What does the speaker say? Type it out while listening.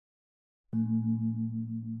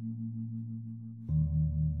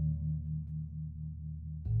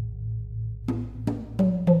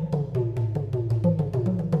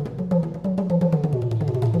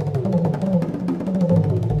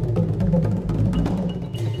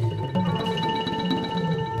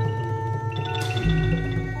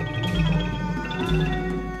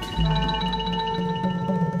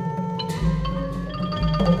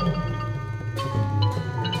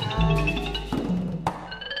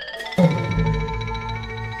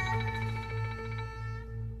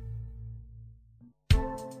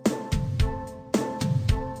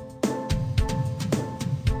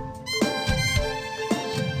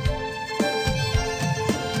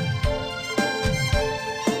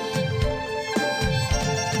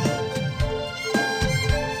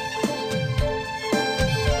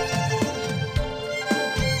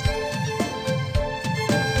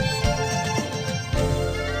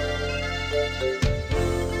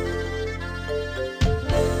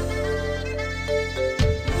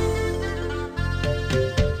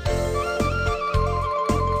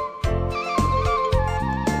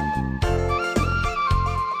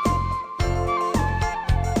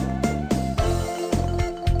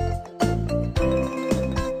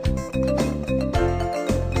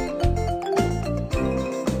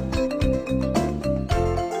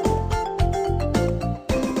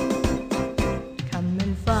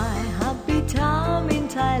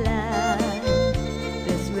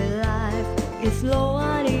Slow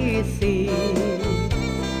and easy.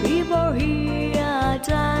 People here are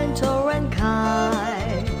gentle and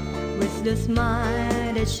kind, with the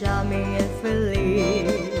smile that's charming and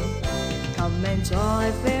feliz. Come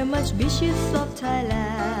enjoy famous beaches of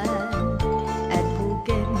Thailand at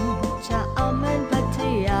Phuket, Cham and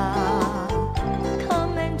Pattaya.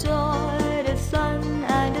 Come enjoy the sun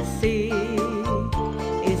and the sea.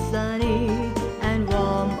 It's sunny and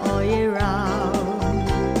warm all year round.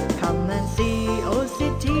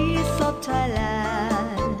 Cities of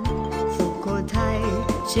Thailand, Sukhothai,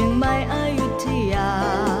 Chiang Mai, Ayutthaya,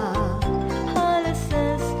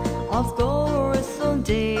 palaces of glorious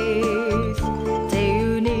days, they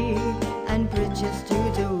unique and precious to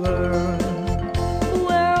the world.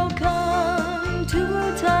 Welcome to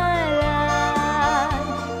Thailand,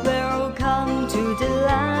 welcome to the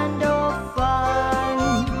land of fun.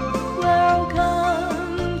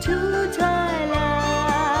 Welcome to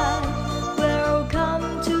Thailand,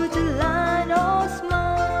 to the land of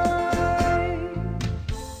smile.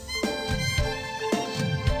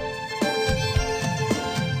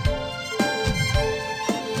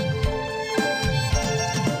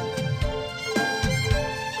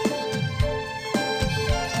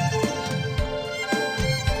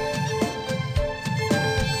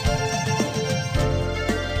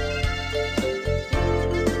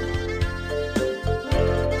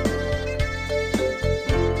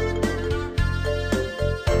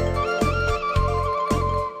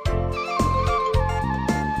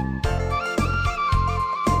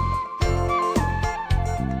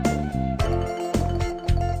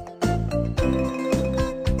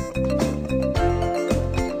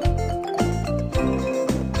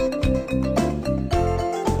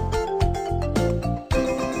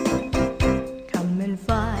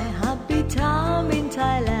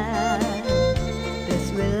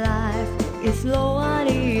 Slow and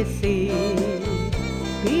easy.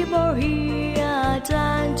 People here are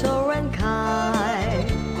gentle and kind,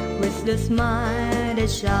 with the smile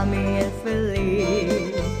that's charming and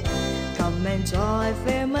feliz. Come enjoy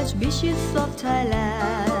famous beaches of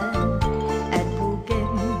Thailand at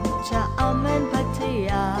Phuket, Cham and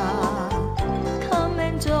Pattaya. Come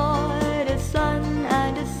enjoy the sun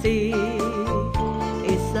and the sea.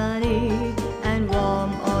 It's sunny and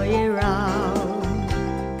warm all year round.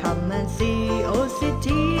 Come and see old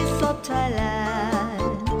cities of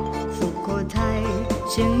Thailand, Sukhothai,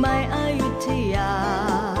 Chiang Mai, Ayutthaya,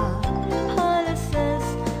 palaces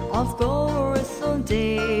of glorious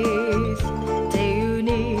days, they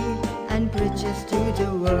unique and precious to the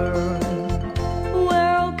world.